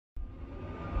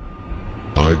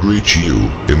I greet you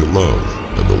in the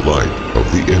love and the light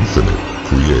of the infinite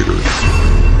Creator.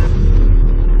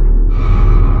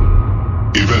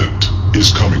 Event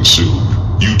is coming soon.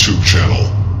 YouTube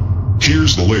channel.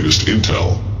 Here's the latest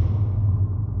intel.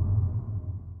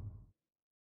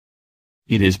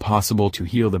 It is possible to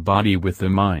heal the body with the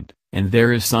mind, and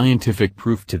there is scientific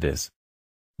proof to this.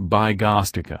 By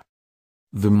Gostika.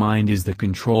 The mind is the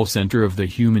control center of the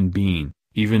human being,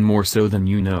 even more so than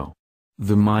you know.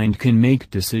 The mind can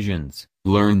make decisions,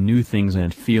 learn new things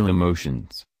and feel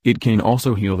emotions. It can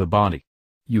also heal the body.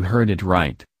 You heard it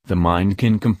right, the mind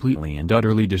can completely and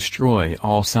utterly destroy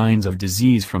all signs of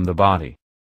disease from the body.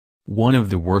 One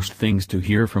of the worst things to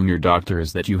hear from your doctor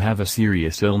is that you have a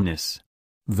serious illness.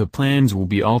 The plans will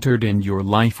be altered and your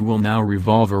life will now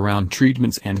revolve around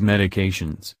treatments and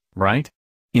medications, right?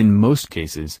 In most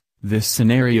cases, this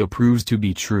scenario proves to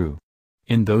be true.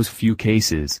 In those few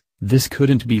cases, this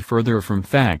couldn't be further from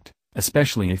fact,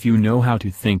 especially if you know how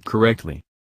to think correctly.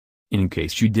 In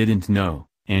case you didn't know,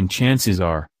 and chances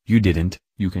are, you didn't,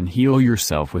 you can heal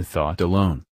yourself with thought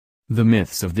alone. The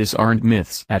myths of this aren't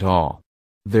myths at all.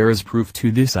 There is proof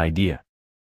to this idea.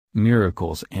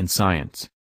 Miracles and science.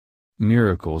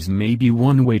 Miracles may be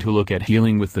one way to look at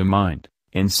healing with the mind,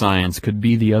 and science could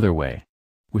be the other way.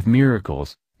 With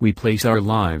miracles, we place our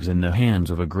lives in the hands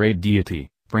of a great deity,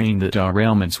 praying that our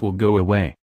ailments will go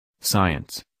away.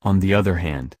 Science, on the other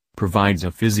hand, provides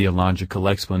a physiological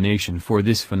explanation for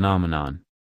this phenomenon.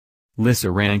 Lissa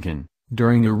Rankin,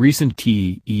 during a recent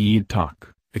TED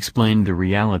Talk, explained the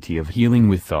reality of healing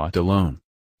with thought alone.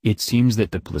 It seems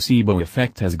that the placebo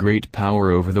effect has great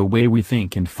power over the way we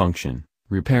think and function,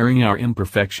 repairing our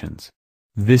imperfections.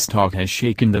 This talk has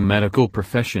shaken the medical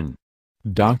profession.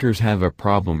 Doctors have a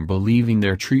problem believing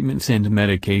their treatments and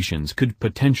medications could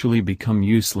potentially become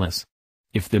useless.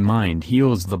 If the mind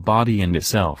heals the body and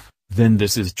itself, then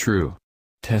this is true.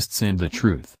 Tests and the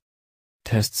truth.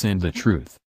 Tests and the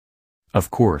truth.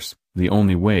 Of course, the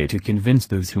only way to convince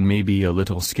those who may be a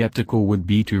little skeptical would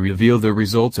be to reveal the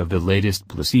results of the latest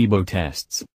placebo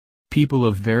tests. People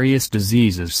of various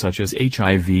diseases such as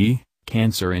HIV,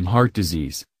 cancer and heart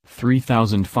disease,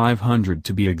 3,500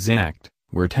 to be exact,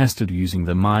 were tested using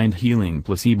the mind-healing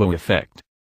placebo effect.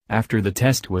 After the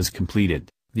test was completed,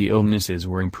 the illnesses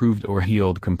were improved or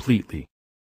healed completely.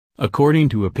 According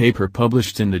to a paper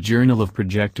published in the Journal of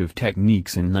Projective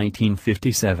Techniques in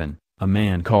 1957, a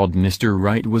man called Mr.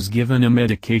 Wright was given a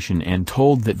medication and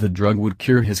told that the drug would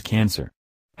cure his cancer.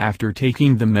 After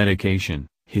taking the medication,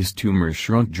 his tumors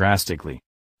shrunk drastically.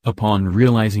 Upon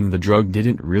realizing the drug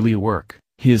didn't really work,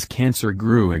 his cancer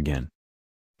grew again.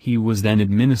 He was then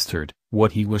administered,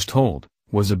 what he was told,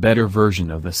 was a better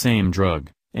version of the same drug,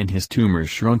 and his tumors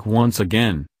shrunk once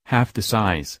again, half the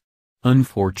size.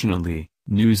 Unfortunately,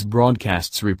 news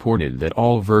broadcasts reported that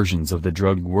all versions of the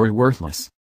drug were worthless.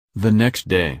 The next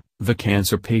day, the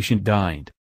cancer patient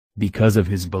died. Because of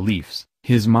his beliefs,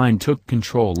 his mind took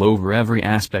control over every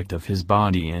aspect of his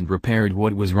body and repaired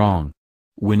what was wrong.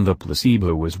 When the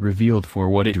placebo was revealed for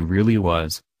what it really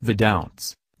was, the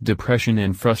doubts, depression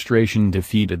and frustration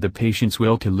defeated the patient's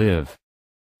will to live.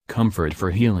 Comfort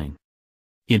for healing.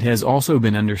 It has also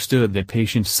been understood that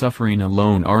patients suffering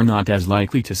alone are not as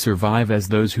likely to survive as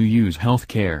those who use health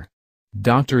care.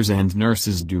 Doctors and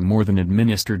nurses do more than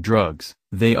administer drugs,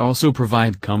 they also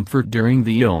provide comfort during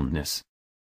the illness.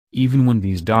 Even when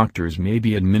these doctors may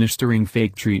be administering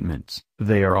fake treatments,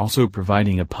 they are also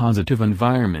providing a positive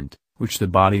environment, which the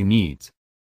body needs.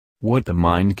 What the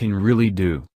mind can really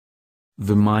do.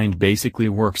 The mind basically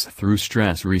works through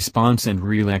stress response and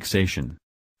relaxation.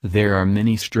 There are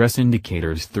many stress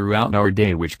indicators throughout our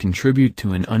day which contribute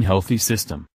to an unhealthy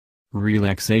system.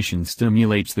 Relaxation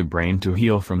stimulates the brain to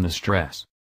heal from the stress.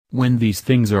 When these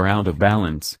things are out of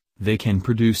balance, they can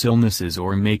produce illnesses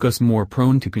or make us more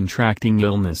prone to contracting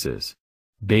illnesses.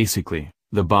 Basically,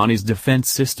 the body's defense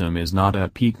system is not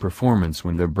at peak performance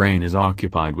when the brain is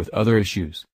occupied with other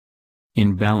issues.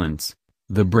 In balance,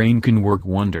 the brain can work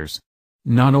wonders.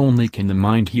 Not only can the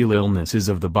mind heal illnesses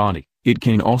of the body, it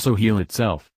can also heal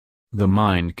itself. The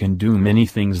mind can do many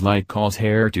things like cause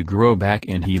hair to grow back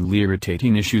and heal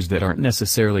irritating issues that aren't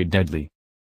necessarily deadly.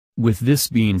 With this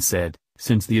being said,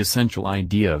 since the essential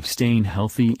idea of staying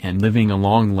healthy and living a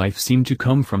long life seem to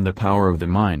come from the power of the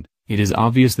mind, it is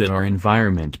obvious that our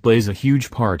environment plays a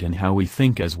huge part in how we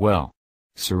think as well.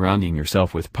 Surrounding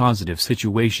yourself with positive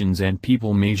situations and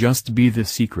people may just be the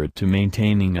secret to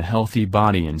maintaining a healthy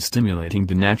body and stimulating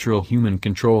the natural human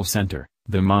control center,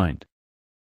 the mind.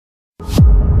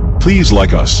 Please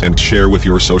like us and share with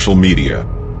your social media.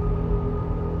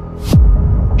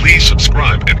 Please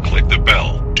subscribe and click the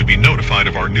bell to be notified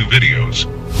of our new videos.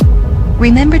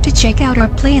 Remember to check out our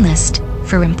playlist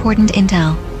for important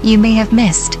intel you may have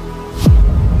missed.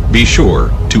 Be sure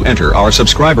to enter our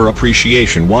subscriber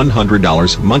appreciation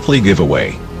 $100 monthly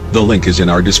giveaway. The link is in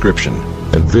our description.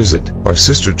 And visit our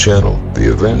sister channel.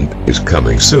 The event is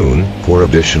coming soon for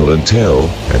additional intel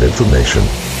and information.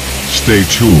 Stay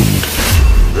tuned.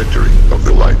 Victory of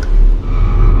the Light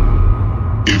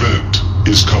event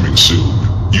is coming soon.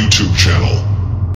 YouTube channel.